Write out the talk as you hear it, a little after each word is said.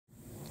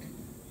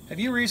Have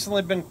you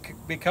recently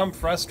become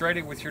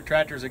frustrated with your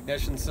tractor's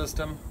ignition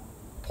system?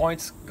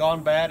 Points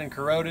gone bad and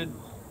corroded,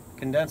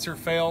 condenser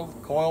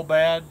failed, coil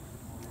bad?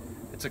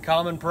 It's a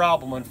common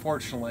problem,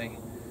 unfortunately.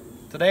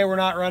 Today we're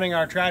not running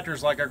our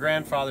tractors like our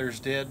grandfathers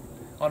did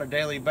on a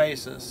daily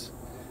basis.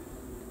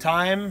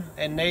 Time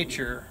and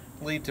nature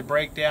lead to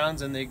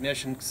breakdowns in the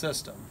ignition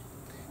system.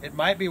 It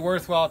might be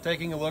worthwhile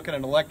taking a look at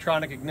an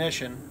electronic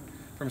ignition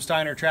from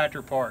Steiner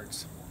Tractor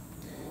Parts.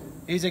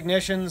 These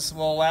ignitions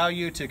will allow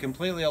you to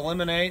completely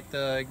eliminate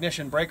the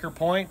ignition breaker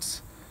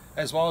points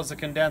as well as the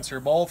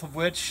condenser, both of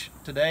which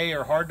today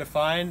are hard to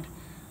find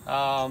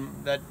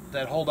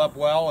that hold up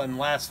well and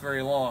last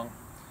very long.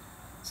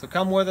 So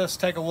come with us,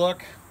 take a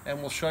look, and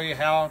we'll show you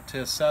how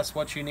to assess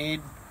what you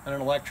need in an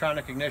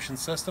electronic ignition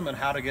system and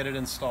how to get it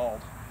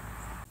installed.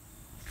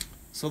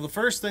 So the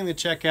first thing to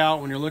check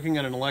out when you're looking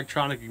at an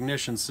electronic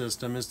ignition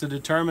system is to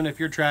determine if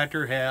your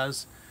tractor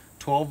has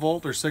 12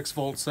 volt or 6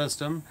 volt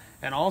system,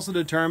 and also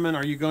determine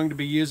are you going to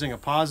be using a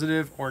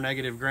positive or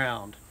negative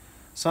ground.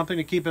 Something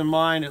to keep in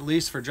mind, at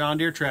least for John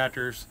Deere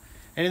tractors,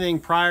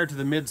 anything prior to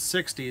the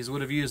mid-60s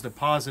would have used a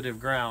positive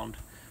ground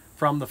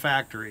from the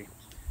factory.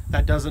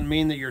 That doesn't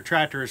mean that your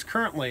tractor is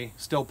currently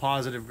still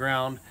positive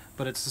ground,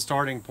 but it's the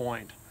starting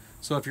point.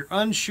 So if you're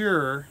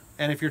unsure,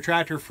 and if your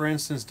tractor, for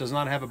instance, does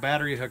not have a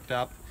battery hooked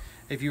up,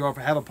 if you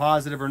have a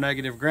positive or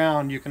negative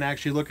ground, you can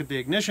actually look at the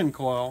ignition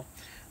coil,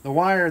 the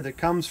wire that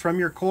comes from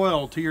your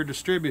coil to your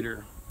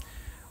distributor.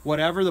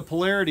 Whatever the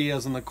polarity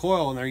is in the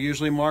coil, and they're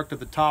usually marked at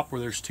the top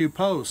where there's 2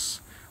 posts,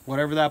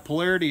 whatever that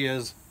polarity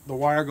is, the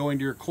wire going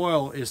to your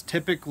coil is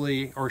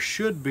typically, or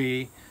should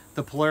be,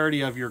 the polarity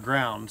of your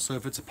ground. So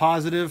if it's a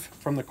positive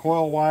from the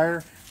coil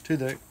wire to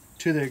the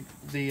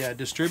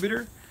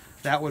distributor,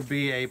 that would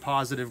be a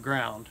positive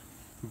ground,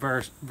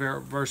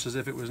 versus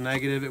if it was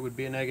negative, it would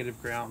be a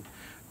negative ground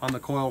on the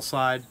coil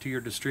side to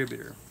your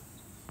distributor.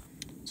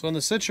 So in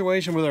the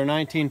situation with our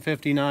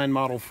 1959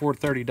 model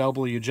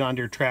 430W John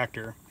Deere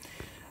tractor,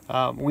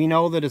 we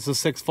know that it's a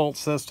 6 volt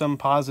system,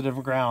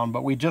 positive ground,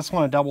 but we just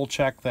want to double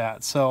check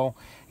that. So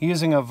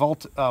using a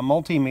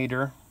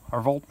multimeter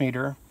or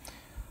voltmeter,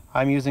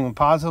 I'm using them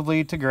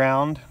positively to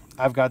ground.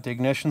 I've got the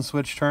ignition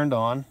switch turned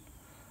on,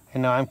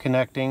 and now I'm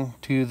connecting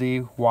to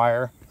the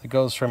wire that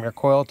goes from your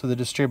coil to the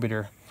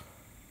distributor.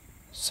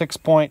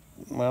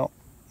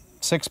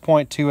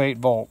 6.28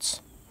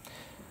 volts.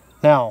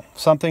 Now,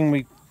 something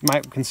we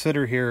might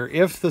consider here,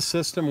 if the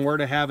system were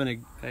to have a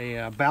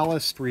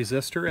ballast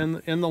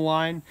resistor in the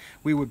line,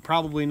 we would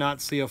probably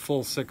not see a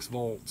full 6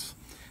 volts.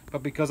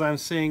 But because I'm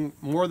seeing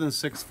more than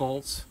 6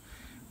 volts,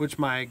 which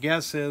my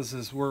guess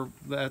is we're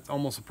at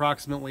almost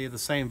approximately the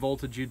same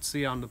voltage you'd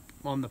see on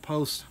the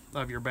post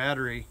of your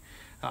battery,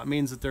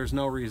 means that there's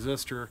no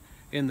resistor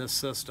in this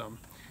system.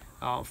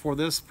 For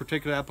this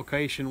particular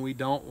application, we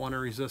don't want a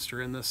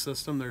resistor in this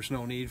system. There's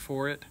no need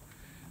for it.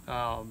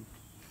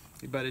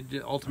 But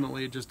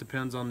ultimately it just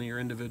depends on your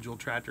individual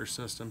tractor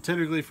system.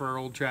 Typically for our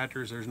old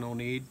tractors there's no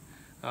need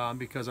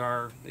because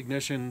our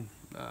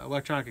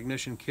electronic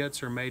ignition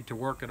kits are made to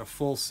work at a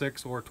full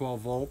 6 or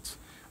 12 volts,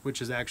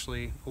 which is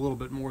actually a little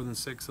bit more than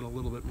 6 and a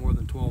little bit more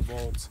than 12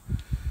 volts.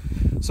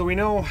 So we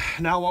know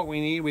now what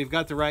we need. We've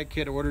got the right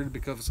kit ordered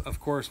because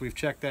of course we've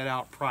checked that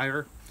out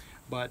prior,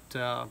 but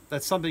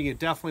that's something you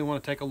definitely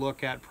want to take a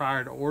look at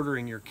prior to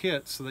ordering your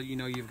kit so that you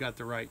know you've got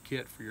the right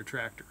kit for your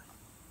tractor.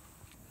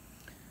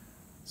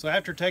 So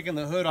after taking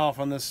the hood off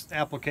on this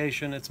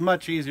application, it's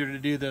much easier to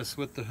do this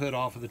with the hood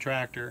off of the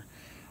tractor.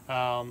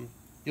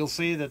 You'll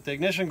see that the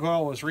ignition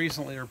coil was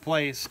recently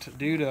replaced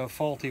due to a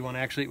faulty one.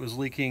 Actually, it was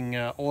leaking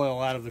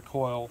oil out of the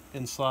coil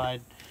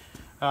inside.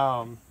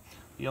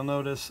 You'll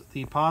notice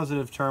the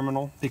positive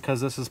terminal,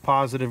 because this is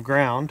positive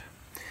ground.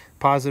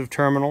 Positive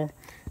terminal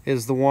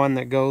is the one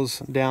that goes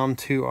down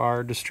to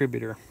our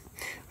distributor,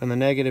 and the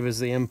negative is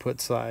the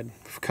input side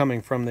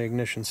coming from the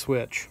ignition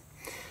switch.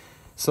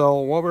 So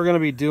what we're going to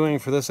be doing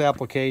for this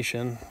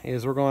application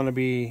is we're going to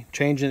be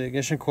changing the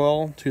ignition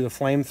coil to the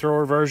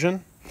flamethrower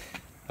version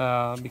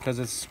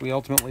because we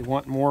ultimately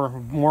want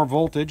more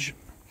voltage.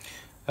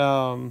 We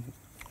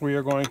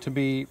are going to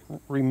be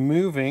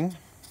removing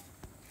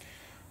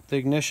the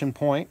ignition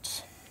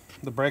points,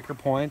 the breaker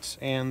points,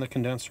 and the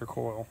condenser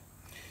coil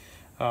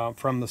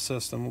from the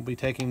system. We'll be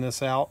taking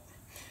this out,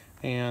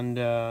 and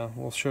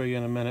we'll show you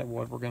in a minute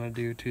what we're going to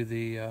do to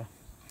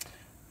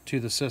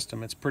the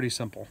system. It's pretty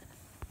simple.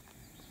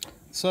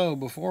 So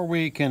before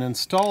we can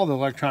install the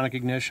electronic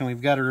ignition,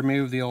 we've got to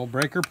remove the old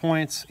breaker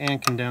points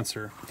and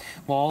condenser.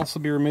 We'll also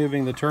be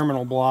removing the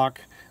terminal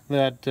block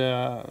that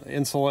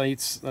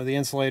insulates the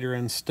insulator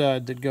and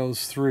stud that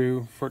goes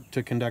through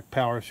to conduct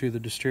power through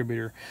the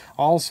distributor.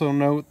 Also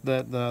note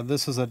that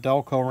this is a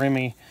Delco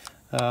Remy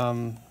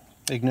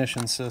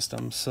ignition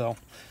system, so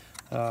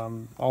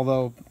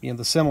although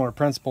the similar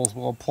principles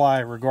will apply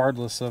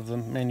regardless of the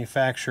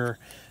manufacturer,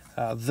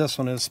 this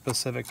one is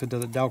specific to the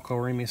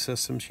Delco Remy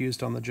systems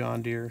used on the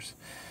John Deeres.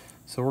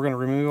 So we're going to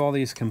remove all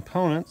these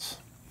components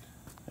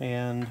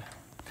and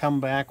come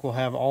back. We'll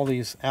have all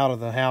these out of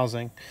the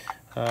housing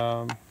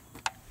and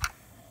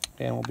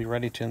we'll be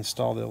ready to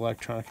install the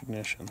electronic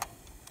ignition.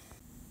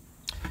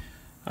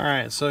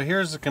 Alright, so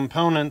here's the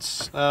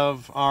components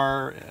of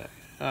our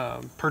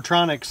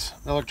Pertronix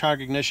electronic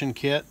ignition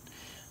kit.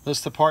 This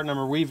is the part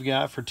number we've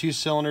got for 2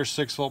 cylinders,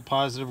 6 volt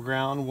positive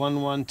ground,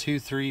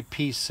 1123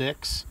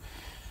 P6.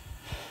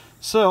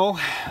 So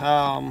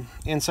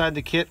inside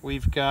the kit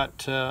we've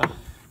got our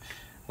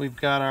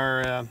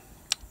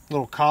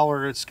little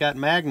collar. It's got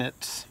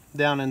magnets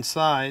down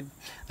inside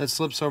that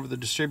slips over the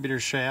distributor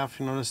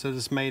shaft. You notice that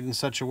it's made in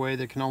such a way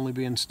that it can only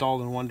be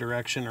installed in one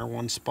direction or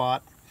one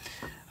spot.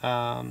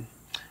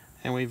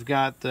 And we've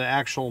got the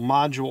actual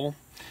module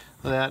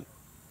that,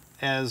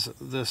 as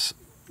this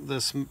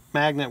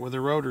magnet with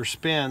the rotor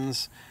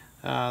spins,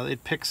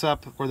 it picks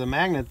up where the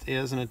magnet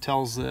is, and it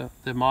tells the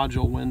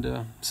module when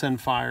to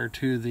send fire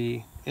to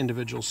the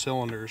individual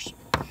cylinders.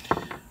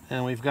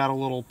 And we've got a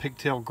little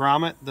pigtail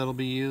grommet that'll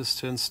be used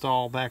to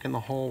install back in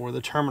the hole where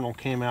the terminal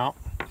came out,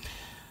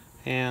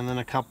 and then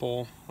a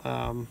couple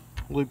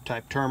loop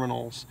type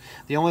terminals.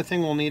 The only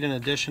thing we'll need in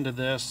addition to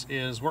this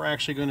is we're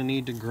actually going to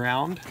need to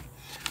ground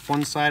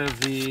one side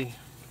of the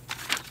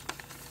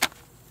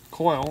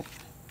coil,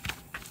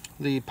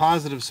 the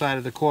positive side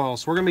of the coil.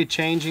 So we're going to be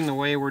changing the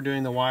way we're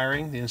doing the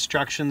wiring. The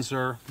instructions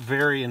are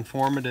very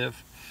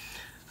informative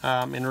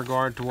in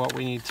regard to what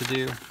we need to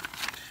do.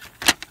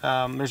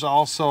 There's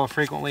also a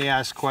frequently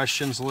asked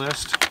questions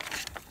list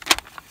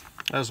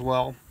as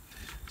well.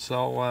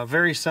 So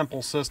very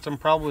simple system.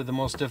 Probably the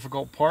most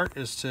difficult part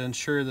is to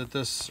ensure that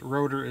this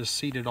rotor is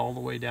seated all the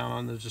way down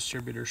on the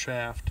distributor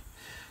shaft.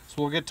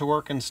 So we'll get to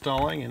work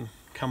installing and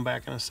come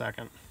back in a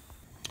second.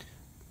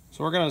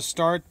 So we're going to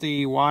start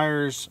the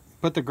wires,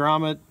 put the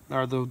grommet,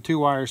 or the 2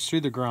 wires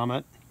through the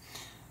grommet,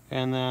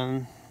 and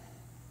then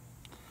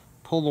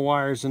pull the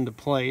wires into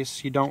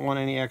place. You don't want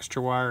any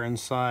extra wire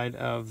inside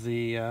of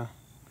the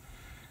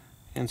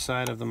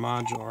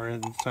module, or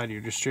inside of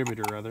your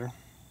distributor rather.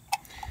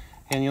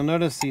 And you'll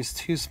notice these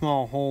 2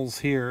 small holes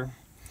here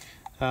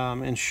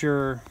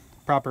ensure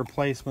proper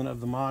placement of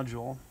the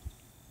module.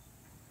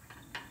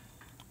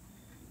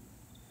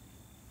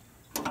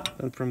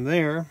 And from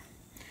there,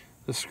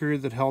 the screw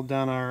that held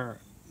down our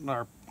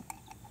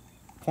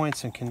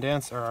points and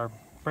condenser, our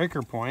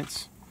breaker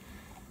points,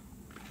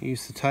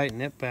 use to tighten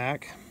it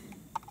back,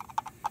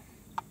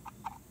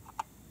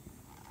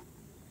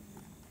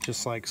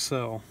 just like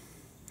so.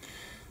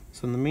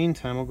 So in the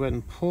meantime, we'll go ahead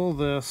and pull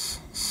this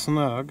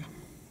snug.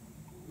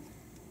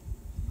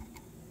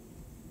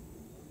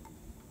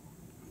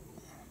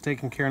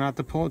 Taking care not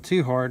to pull it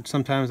too hard.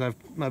 Sometimes I've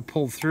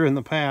pulled through in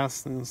the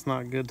past, and it's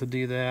not good to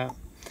do that.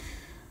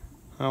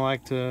 I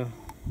like to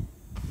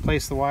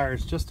place the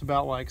wires just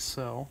about like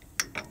so.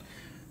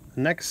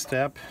 The next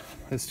step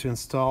is to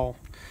install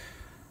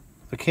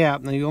the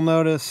cap. Now you'll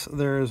notice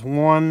there is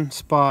one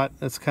spot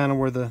that's kind of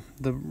where the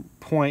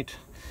point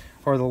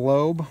or the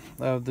lobe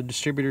of the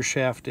distributor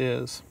shaft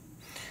is.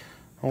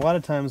 A lot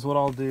of times what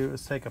I'll do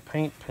is take a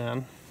paint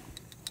pen,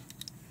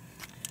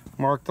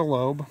 mark the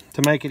lobe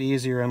to make it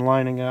easier in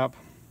lining up,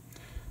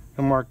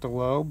 and mark the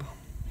lobe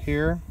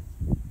here,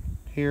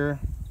 here,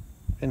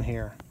 and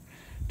here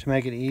to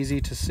make it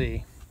easy to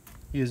see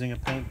using a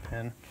paint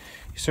pen.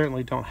 You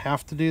certainly don't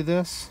have to do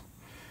this,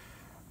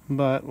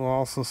 but we'll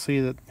also see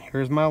that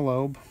here's my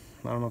lobe.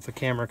 I don't know if the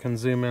camera can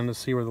zoom in to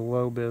see where the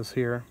lobe is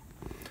here,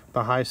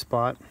 the high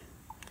spot.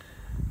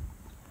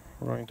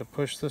 We're going to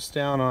push this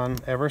down on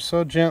ever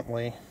so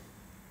gently.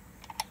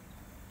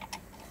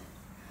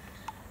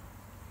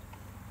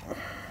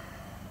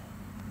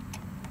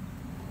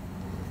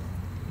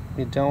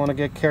 You don't want to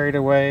get carried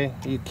away.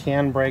 You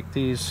can break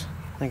these.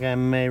 I think I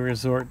may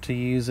resort to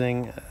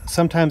using,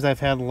 sometimes I've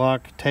had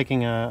luck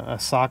taking a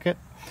socket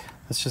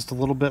that's just a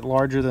little bit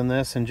larger than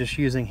this and just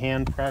using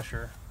hand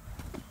pressure.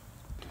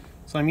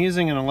 So I'm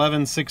using an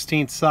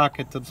 11/16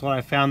 socket. That's what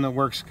I found that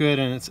works good,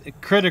 and it's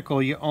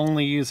critical you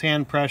only use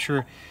hand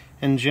pressure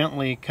and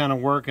gently kind of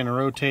work in a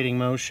rotating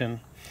motion.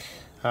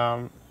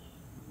 I'm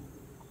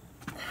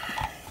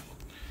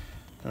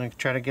going to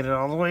try to get it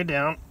all the way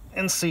down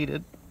and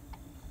seated.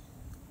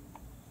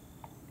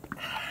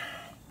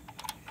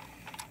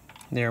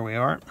 There we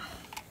are.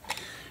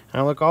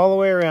 I look all the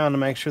way around to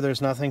make sure there's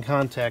nothing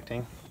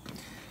contacting,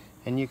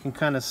 and you can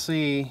kind of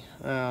see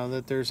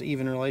that there's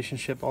even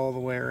relationship all the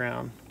way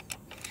around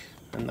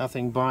and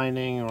nothing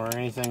binding or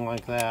anything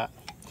like that.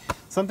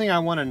 Something I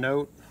want to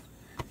note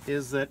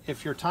is that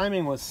if your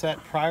timing was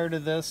set prior to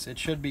this, it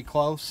should be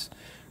close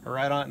or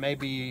right on. It may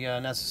be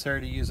necessary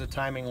to use a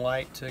timing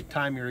light to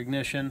time your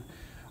ignition,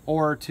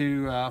 or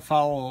to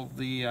follow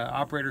the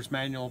operator's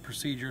manual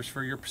procedures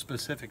for your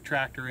specific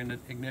tractor in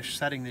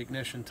setting the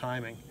ignition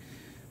timing.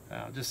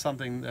 Just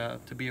something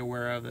to be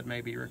aware of that may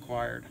be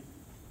required.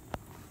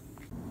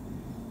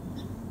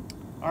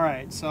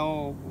 Alright,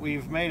 so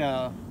we've made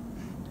a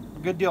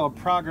good deal of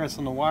progress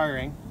on the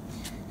wiring.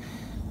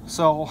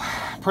 So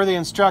per the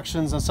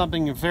instructions, and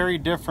something very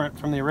different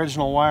from the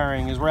original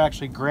wiring, is we're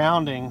actually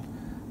grounding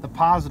the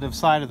positive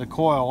side of the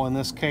coil, in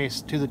this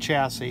case to the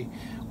chassis.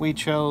 We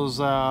chose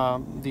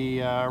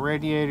the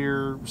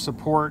radiator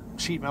support,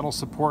 sheet metal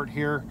support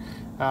here.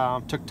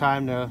 Took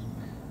time to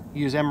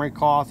use emery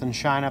cloth and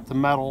shine up the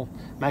metal,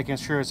 making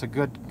sure it's a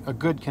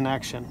good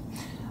connection.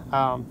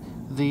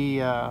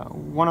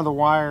 One of the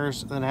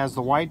wires that has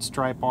the white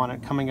stripe on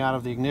it coming out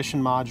of the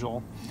ignition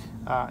module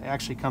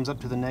actually comes up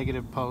to the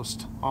negative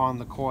post on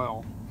the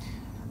coil.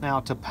 Now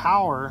to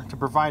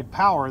provide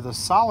power, the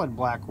solid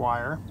black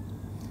wire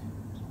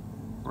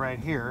right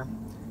here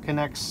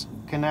connects,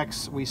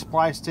 we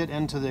spliced it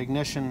into the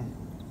ignition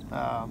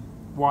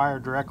wire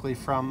directly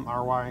from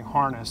our wiring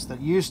harness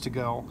that used to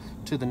go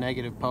to the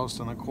negative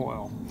post on the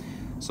coil.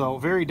 So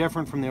very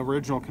different from the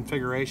original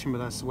configuration, but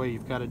that's the way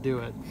you've got to do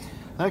it.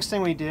 Next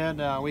thing we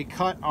did, we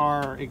cut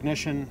our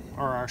ignition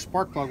or our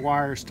spark plug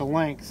wires to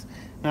length.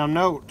 Now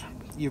note,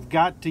 you've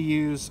got to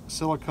use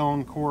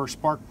silicone core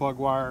spark plug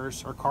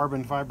wires or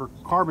carbon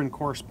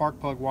core spark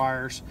plug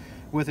wires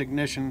with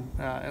ignition,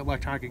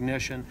 electronic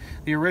ignition.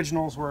 The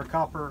originals were a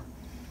copper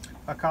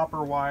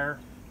wire,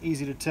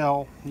 easy to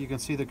tell. You can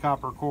see the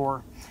copper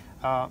core,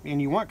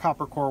 and you want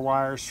copper core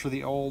wires for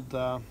the old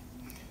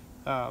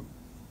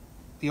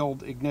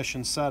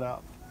ignition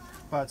setup.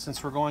 But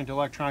since we're going to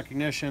electronic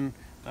ignition,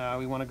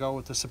 we want to go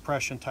with the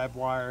suppression type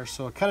wires.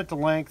 So cut it to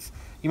length.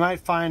 You might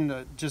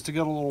find just to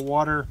get a little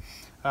water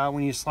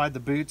when you slide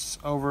the boots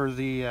over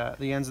the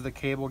ends of the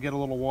cable. Get a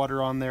little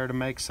water on there to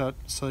make so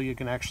you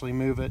can actually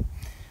move it.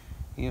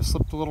 You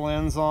slip the little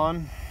ends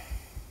on.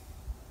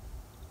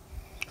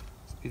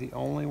 This will be the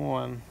only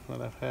one that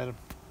I've had.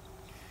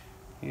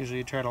 Usually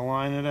you try to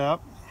line it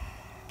up.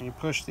 You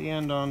push the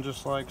end on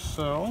just like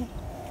so,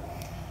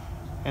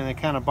 and they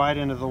kind of bite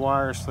into the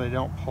wire so they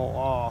don't pull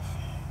off.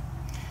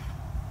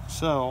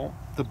 So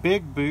the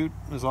big boot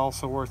is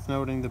also worth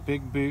noting. The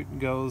big boot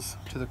goes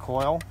to the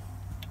coil,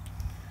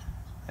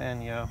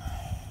 and you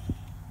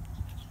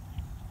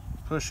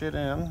push it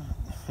in.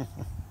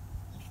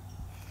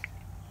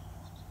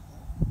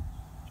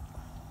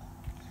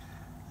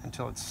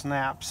 Until it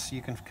snaps.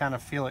 You can kind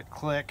of feel it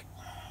click,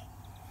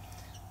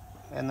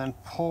 and then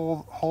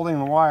holding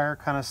the wire,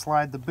 kind of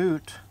slide the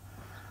boot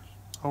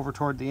over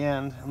toward the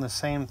end, and the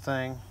same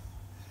thing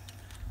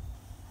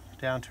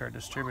down to our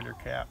distributor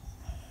cap.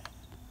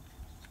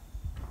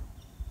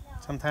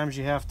 Sometimes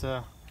you have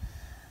to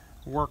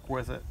work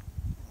with it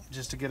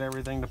just to get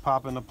everything to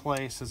pop into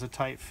place as a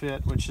tight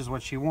fit, which is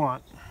what you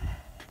want.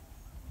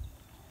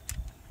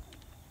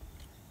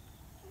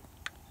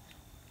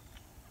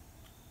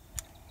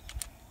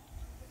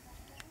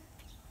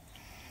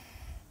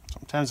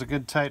 Sometimes a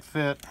good tight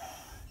fit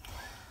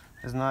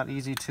is not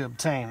easy to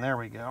obtain. There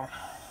we go.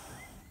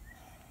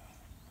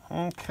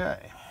 Okay.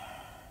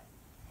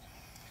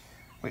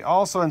 We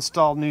also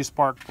installed new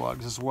spark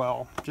plugs as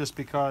well, just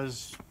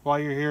because while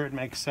you're here it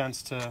makes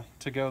sense to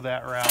go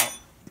that route.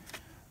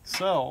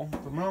 So,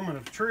 the moment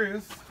of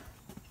truth.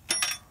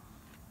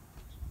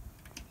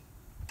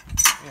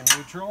 In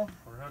neutral,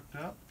 we're hooked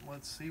up.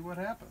 Let's see what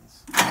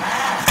happens.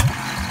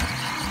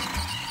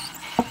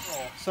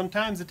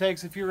 Sometimes it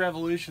takes a few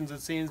revolutions, it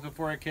seems,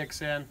 before it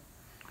kicks in.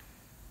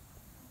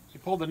 We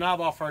pulled the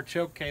knob off our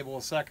choke cable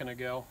a second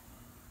ago.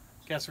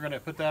 Guess we're going to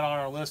put that on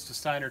our list of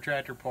Steiner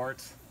tractor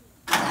parts.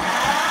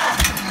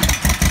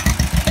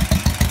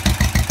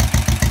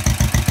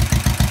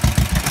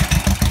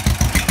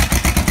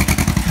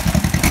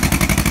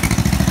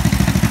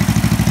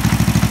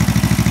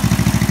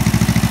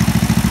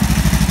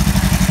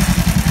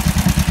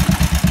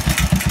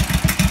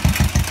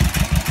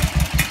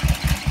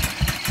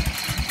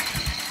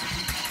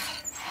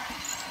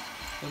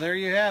 There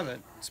you have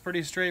it. It's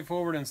pretty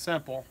straightforward and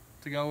simple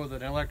to go with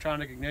an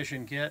electronic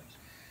ignition kit.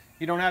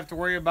 You don't have to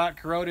worry about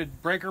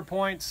corroded breaker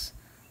points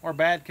or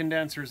bad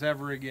condensers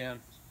ever again.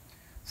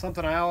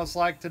 Something I always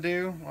like to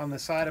do on the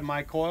side of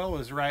my coil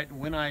is write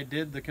when I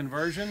did the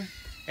conversion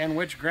and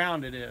which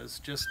ground it is,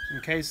 just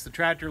in case the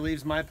tractor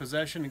leaves my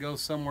possession and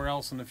goes somewhere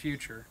else in the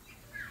future.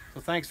 So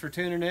thanks for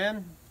tuning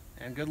in,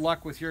 and good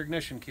luck with your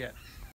ignition kit.